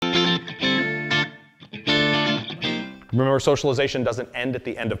Remember, socialization doesn't end at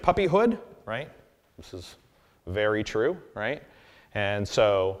the end of puppyhood, right? This is very true, right? And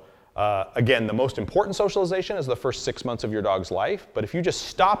so, again, the most important socialization is the first 6 months of your dog's life. But if you just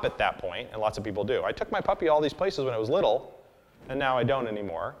stop at that point, and lots of people do, I took my puppy all these places when I was little, and now I don't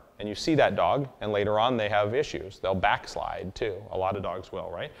anymore. And you see that dog, and later on they have issues. They'll backslide too. A lot of dogs will,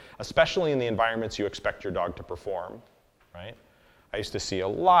 right? Especially in the environments you expect your dog to perform, right? I used to see a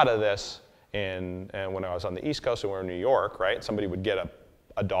lot of this when I was on the East Coast and we were in New York, right? Somebody would get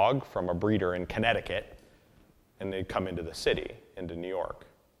a dog from a breeder in Connecticut, and they'd come into the city, into New York.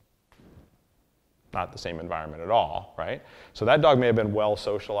 Not the same environment at all, right? So that dog may have been well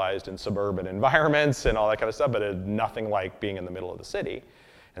socialized in suburban environments and all that kind of stuff, but it had nothing like being in the middle of the city.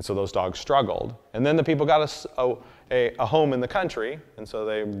 And so those dogs struggled. And then the people got a home in the country, and so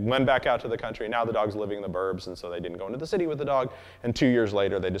they went back out to the country. Now the dog's living in the burbs, and so they didn't go into the city with the dog. And 2 years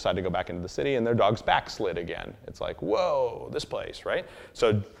later, they decided to go back into the city, and their dogs backslid again. It's like, whoa, this place, right?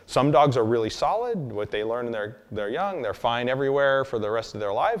 So some dogs are really solid. What they learn when they're young, they're fine everywhere for the rest of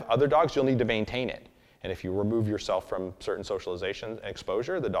their life. Other dogs, you'll need to maintain it. And if you remove yourself from certain socialization and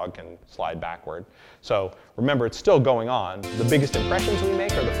exposure, the dog can slide backward. So remember, it's still going on. The biggest impressions we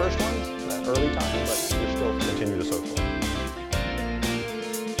make are the first ones, that early time, but we still continue to socialize.